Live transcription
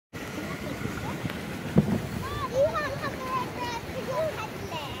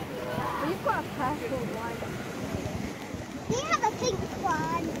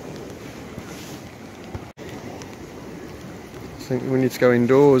think we need to go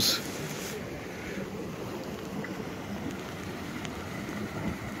indoors.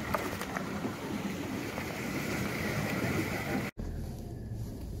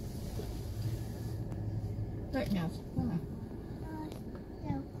 Look now.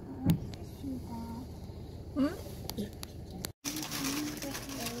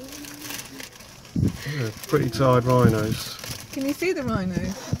 Yeah, pretty tired rhinos. Can you see the rhinos?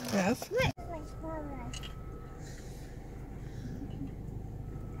 Yes.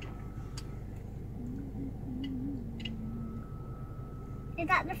 Is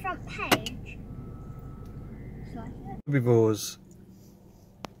that the front page? Herbivores.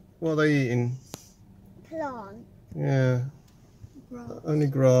 What are they eating? Plant. Yeah. Grass. Only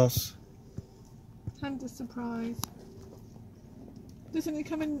grass. And a surprise. Doesn't he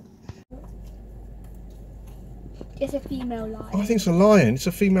come in? It's a female lion. Oh, I think it's a lion. It's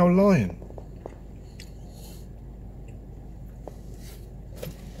a female lion.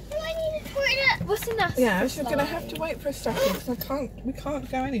 Do I need to put it? What's the next? Yeah, she's going to have to wait for a second because we can't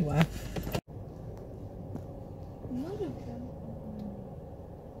go anywhere. None of them.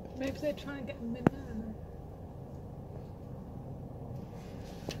 Maybe they're trying to get them in there.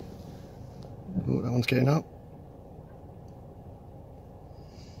 Oh, that one's getting up.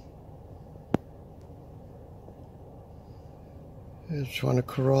 He's trying to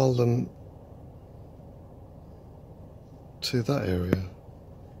corral them to that area.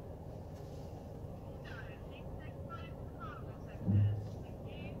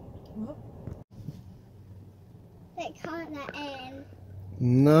 What? They can't let in.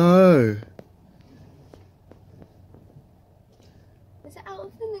 No. Is it out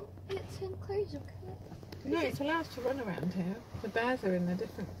of its enclosure? No, it's allowed to run around here. The bears are in a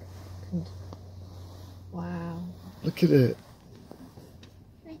different. Wow. Look at it.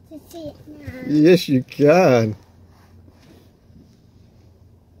 I can see it now. Yes, you can.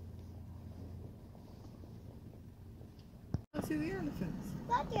 I see the elephants.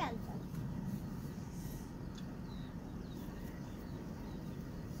 Where's the elephant?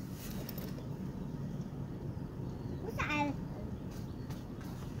 What's the elephant?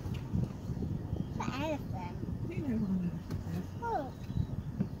 The elephant. You know what an elephant is. Oh.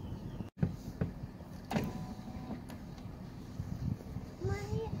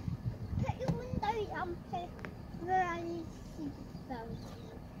 Mommy, put your windows up where I need to see those.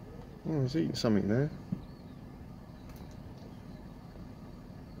 Oh, he's eating something there.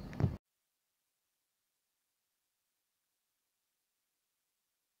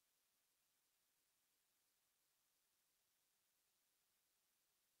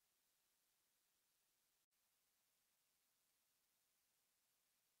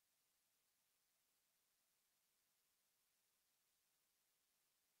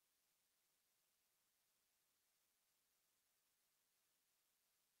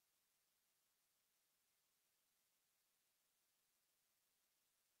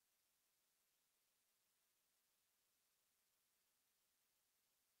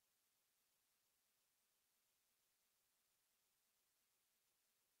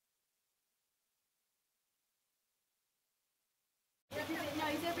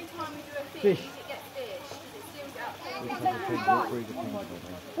 Every time we do a fish, it gets fish. It seals up.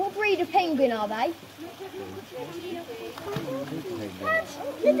 What breed of penguin are they? Why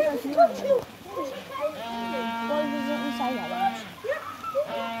doesn't you say that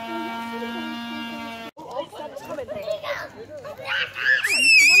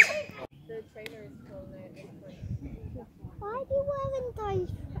Why do you wearing those?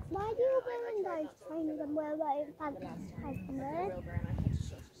 Why do you wearing those trainers and wear those pants?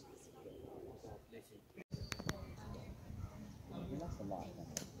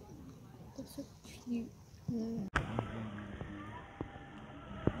 That's so cute.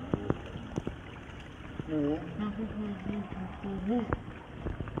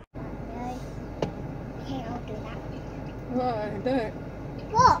 Okay, I'll do that. Right, do it.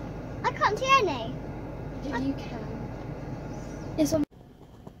 What? I can't see any. You can. It's on.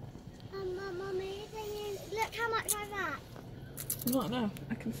 Mummy, look how much I've got. Not enough,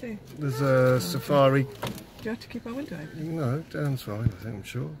 I can see. There's a safari. Do you have to keep our window open? No, Dan's fine, I think, I'm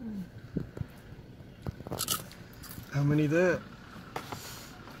sure. How many there?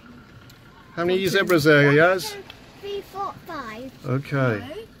 How many zebras there, Yaz? 3, 4, 5. Okay.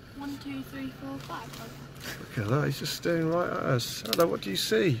 No. 1, 2, 3, 4, 5. Look at that, he's just staring right at us. Hello, what do you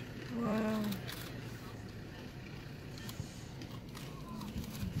see? Wow.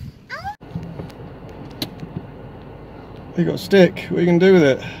 You got a stick, what are you going to do with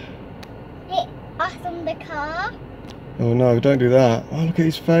it? Hit us on the car. Oh no, don't do that. Oh, look at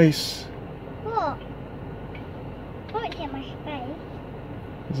his face. What? I won't hit my face.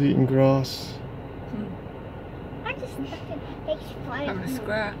 He's eating grass. I just stuck a big spider. Having a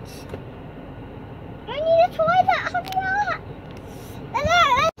scratch. I need to try that. Hurry up.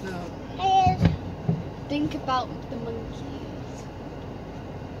 Hello. No. Think about the monkeys.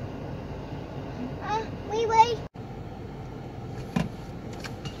 Wait.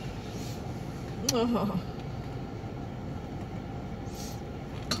 Oh.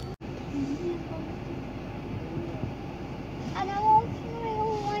 And I will open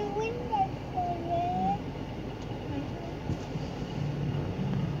all my windows for you.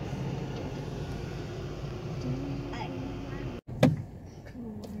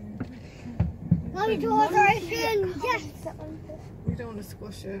 My doors are open. Yes. You don't want to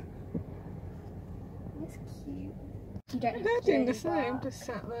squash it. That's cute. You don't have They're to doing do the same, that just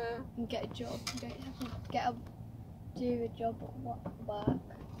sat there. and get a job. You don't have to do a job at work.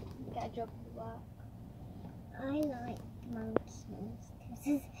 Get a job at work. I like monkeys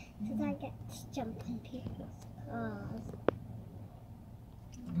because I get to jump on people's cars.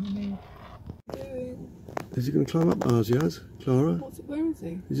 Is he going to climb up ours, Yaz? Clara? Where is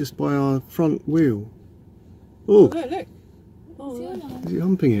he? He's just by our front wheel. Oh, Oh! look. Oh, look. Is he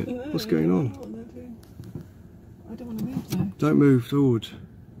humping it? What's going on? I don't want to move though. Don't move forward.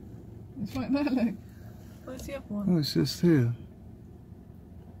 It's right there, look. Where's the other one? Oh, it's just here.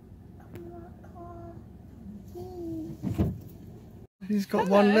 He's got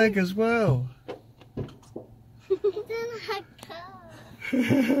one leg as well.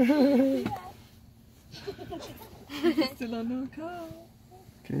 Still on our car.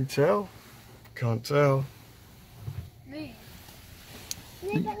 Can you tell? Can't tell. I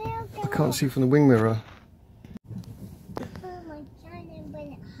can't see from the wing mirror.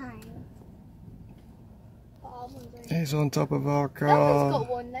 He's on top of our That one's car. got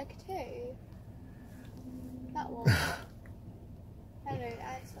one leg too. That one. Hello,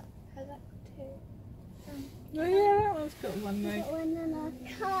 has that got two? Oh yeah, that one's got one leg. One in our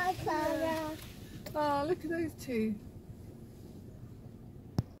car, Clara. Oh, look at those two.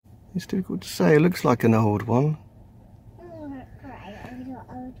 It's difficult to say. It looks like an old one.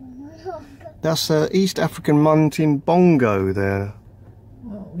 That's East African mountain bongo there.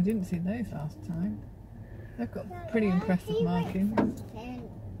 Well, we didn't see those last time. They've got pretty impressive markings.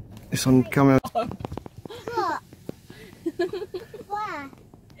 It's on camera. What? Where?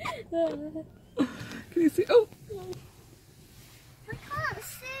 Can you see? Oh! I can't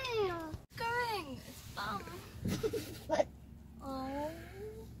see. Going. It's fun. Oh.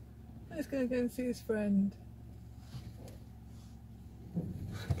 Let's go and see his friend.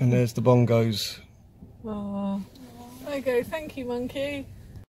 And there's the bongos. Oh. There you go. Thank you, monkey.